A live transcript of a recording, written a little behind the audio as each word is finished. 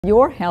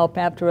Your help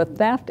after a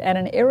theft at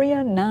an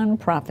area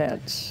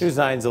nonprofit. News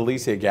 9's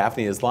Alicia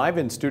Gaffney is live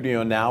in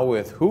studio now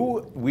with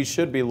who we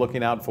should be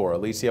looking out for.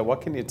 Alicia,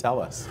 what can you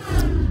tell us?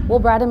 Well,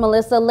 Brad and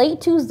Melissa,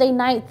 late Tuesday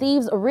night,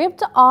 thieves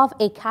ripped off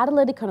a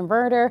catalytic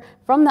converter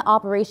from the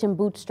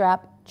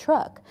operation-bootstrap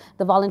truck.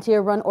 The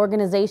volunteer-run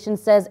organization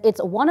says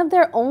it's one of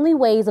their only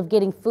ways of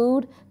getting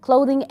food,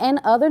 clothing, and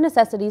other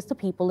necessities to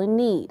people in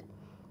need.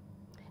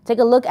 Take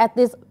a look at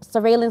this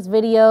surveillance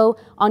video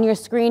on your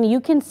screen.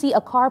 You can see a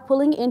car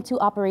pulling into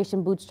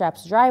Operation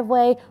Bootstrap's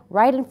driveway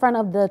right in front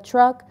of the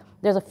truck.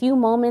 There's a few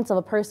moments of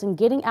a person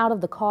getting out of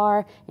the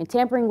car and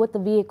tampering with the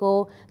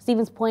vehicle.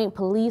 Stevens Point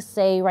police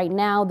say right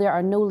now there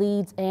are no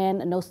leads and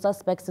no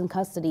suspects in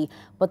custody,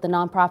 but the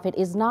nonprofit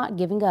is not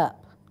giving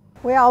up.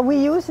 Well, we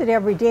use it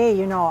every day,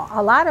 you know.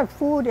 A lot of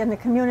food in the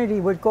community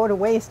would go to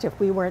waste if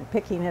we weren't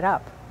picking it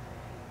up.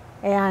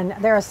 And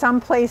there are some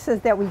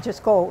places that we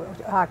just go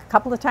a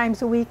couple of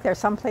times a week. There are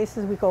some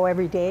places we go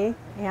every day.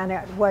 And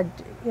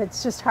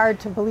it's just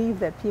hard to believe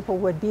that people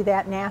would be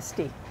that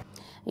nasty.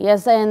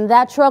 Yes, and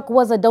that truck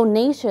was a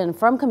donation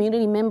from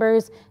community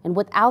members, and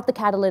without the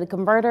catalytic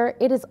converter,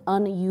 it is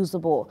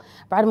unusable.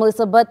 Brad and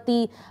Melissa, but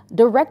the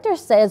director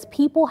says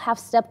people have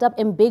stepped up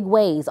in big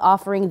ways,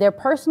 offering their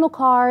personal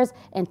cars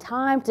and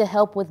time to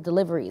help with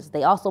deliveries.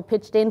 They also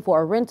pitched in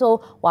for a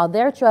rental while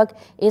their truck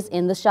is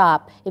in the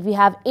shop. If you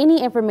have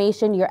any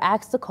information, you're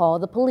asked to call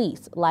the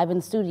police. Live in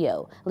the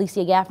studio,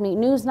 Alicia Gaffney,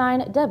 News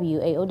 9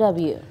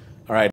 WAOW.